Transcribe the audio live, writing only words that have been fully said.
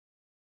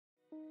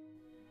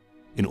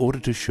In order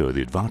to show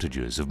the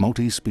advantages of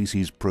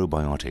multi-species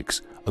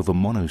probiotics over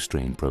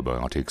monostrain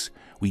probiotics,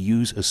 we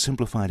use a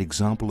simplified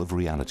example of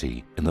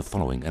reality in the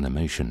following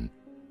animation.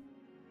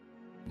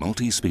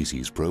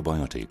 Multi-species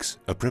probiotics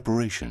are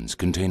preparations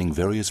containing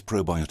various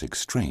probiotic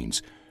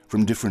strains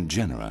from different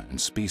genera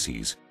and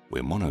species,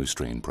 where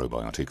monostrain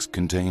probiotics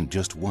contain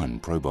just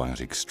one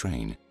probiotic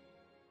strain.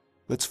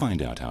 Let's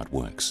find out how it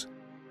works.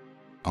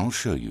 I'll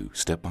show you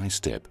step by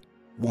step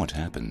what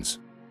happens,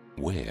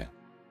 where,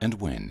 and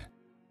when.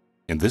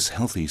 In this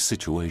healthy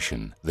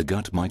situation, the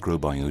gut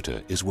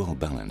microbiota is well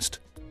balanced,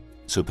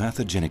 so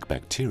pathogenic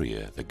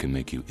bacteria that can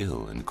make you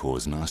ill and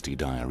cause nasty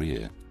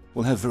diarrhea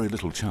will have very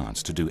little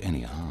chance to do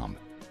any harm.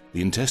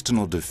 The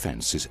intestinal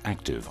defense is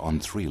active on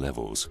 3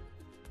 levels.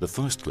 The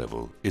first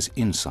level is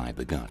inside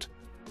the gut.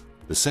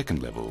 The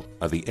second level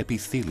are the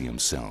epithelium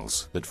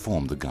cells that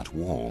form the gut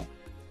wall.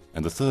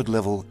 And the third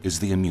level is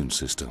the immune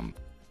system.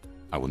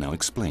 I will now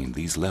explain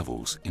these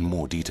levels in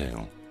more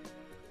detail.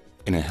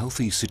 In a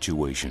healthy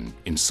situation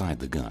inside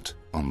the gut,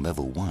 on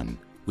level 1,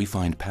 we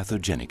find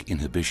pathogenic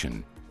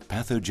inhibition.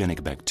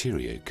 Pathogenic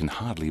bacteria can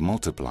hardly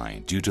multiply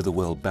due to the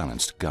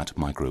well-balanced gut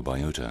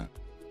microbiota.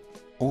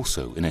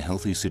 Also, in a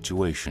healthy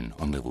situation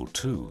on level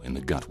 2 in the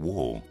gut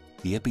wall,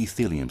 the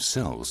epithelium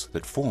cells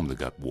that form the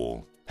gut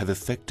wall have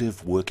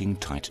effective working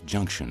tight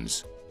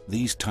junctions.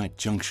 These tight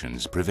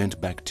junctions prevent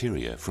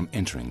bacteria from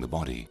entering the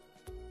body.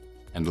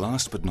 And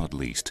last but not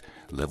least,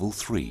 level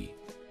 3,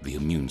 the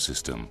immune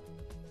system.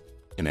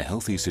 In a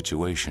healthy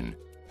situation,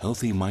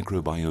 healthy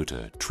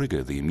microbiota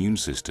trigger the immune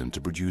system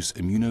to produce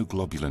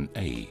immunoglobulin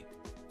A.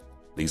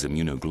 These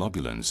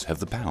immunoglobulins have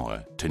the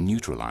power to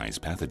neutralize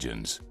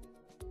pathogens.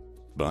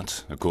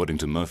 But, according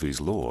to Murphy's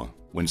Law,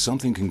 when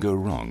something can go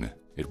wrong,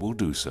 it will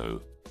do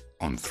so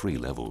on 3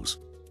 levels.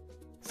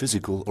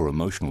 Physical or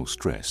emotional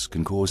stress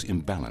can cause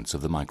imbalance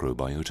of the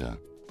microbiota.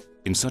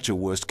 In such a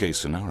worst-case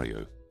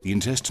scenario, the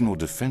intestinal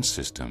defense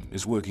system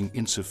is working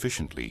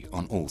insufficiently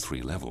on all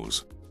 3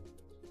 levels.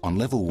 On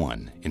level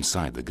 1,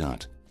 inside the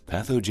gut,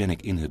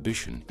 pathogenic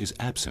inhibition is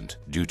absent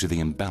due to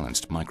the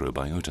imbalanced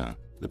microbiota.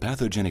 The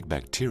pathogenic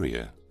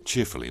bacteria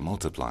cheerfully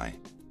multiply.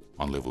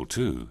 On level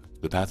 2,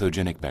 the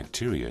pathogenic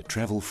bacteria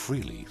travel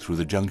freely through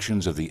the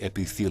junctions of the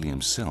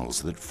epithelium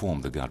cells that form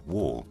the gut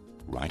wall,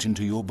 right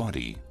into your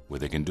body, where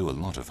they can do a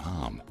lot of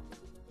harm.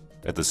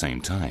 At the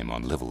same time,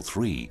 on level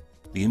 3,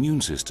 the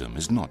immune system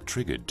is not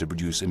triggered to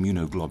produce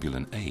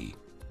immunoglobulin A,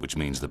 which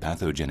means the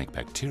pathogenic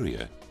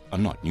bacteria are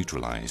not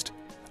neutralized.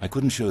 I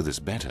couldn't show this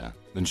better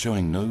than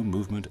showing no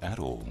movement at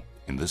all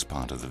in this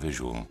part of the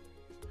visual.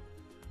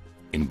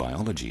 In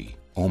biology,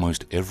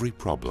 almost every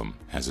problem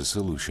has a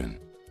solution.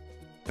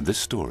 And this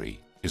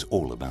story is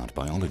all about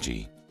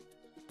biology.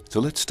 So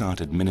let's start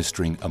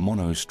administering a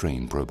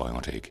monostrain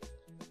probiotic.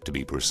 To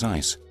be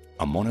precise,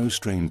 a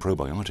monostrain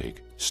probiotic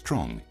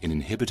strong in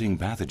inhibiting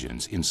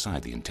pathogens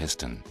inside the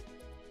intestine.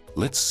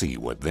 Let's see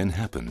what then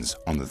happens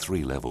on the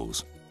 3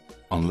 levels.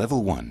 On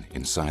level 1,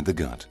 inside the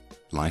gut,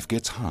 life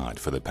gets hard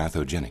for the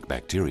pathogenic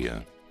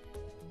bacteria.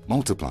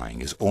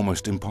 Multiplying is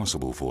almost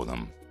impossible for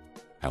them.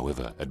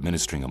 However,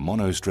 administering a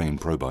monostrain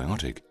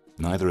probiotic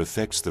neither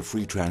affects the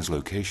free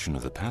translocation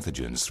of the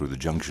pathogens through the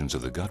junctions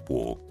of the gut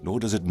wall, nor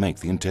does it make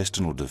the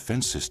intestinal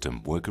defense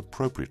system work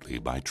appropriately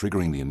by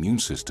triggering the immune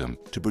system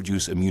to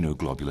produce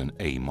immunoglobulin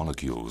A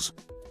molecules.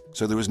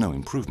 So there is no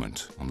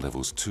improvement on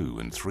levels 2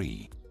 and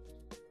 3.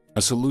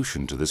 A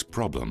solution to this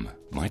problem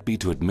might be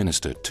to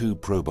administer 2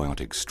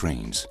 probiotic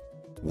strains,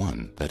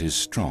 one that is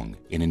strong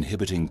in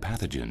inhibiting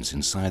pathogens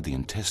inside the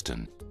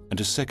intestine,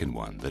 and a second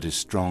one that is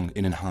strong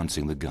in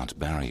enhancing the gut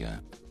barrier.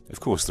 Of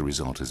course, the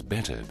result is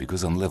better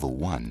because on level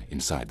 1,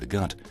 inside the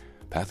gut,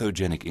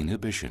 pathogenic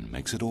inhibition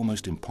makes it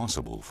almost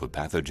impossible for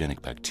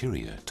pathogenic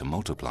bacteria to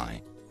multiply.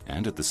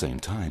 And at the same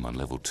time, on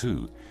level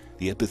 2,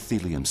 the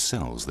epithelium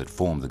cells that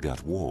form the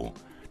gut wall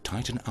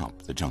tighten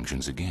up the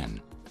junctions again.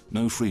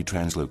 No free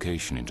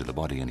translocation into the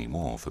body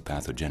anymore for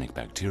pathogenic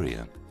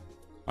bacteria.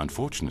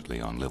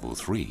 Unfortunately, on level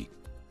 3,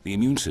 the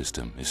immune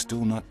system is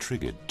still not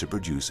triggered to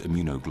produce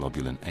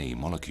immunoglobulin A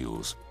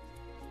molecules.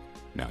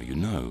 Now you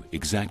know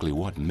exactly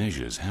what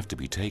measures have to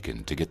be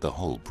taken to get the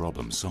whole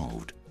problem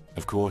solved.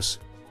 Of course,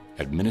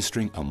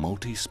 administering a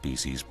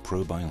multi-species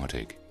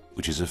probiotic,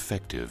 which is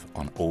effective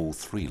on all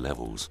 3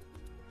 levels.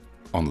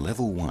 On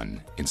level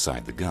 1,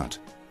 inside the gut,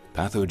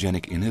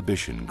 pathogenic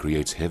inhibition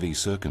creates heavy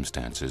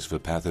circumstances for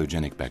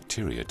pathogenic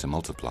bacteria to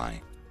multiply.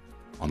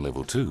 On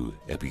level 2,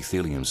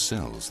 epithelium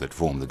cells that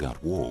form the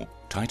gut wall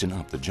tighten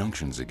up the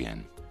junctions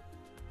again.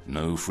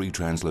 No free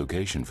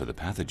translocation for the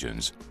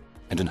pathogens,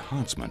 and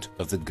enhancement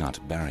of the gut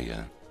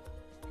barrier.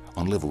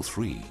 On level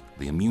 3,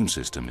 the immune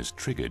system is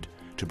triggered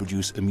to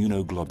produce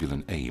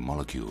immunoglobulin A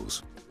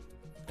molecules.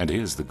 And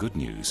here's the good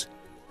news.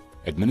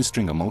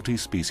 Administering a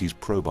multi-species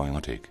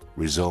probiotic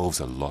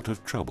resolves a lot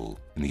of trouble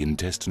in the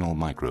intestinal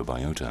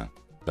microbiota.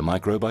 The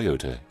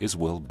microbiota is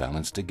well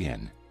balanced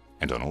again,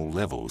 and on all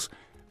levels,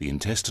 the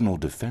intestinal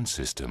defense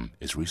system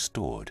is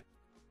restored.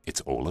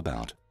 It's all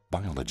about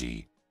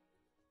biology.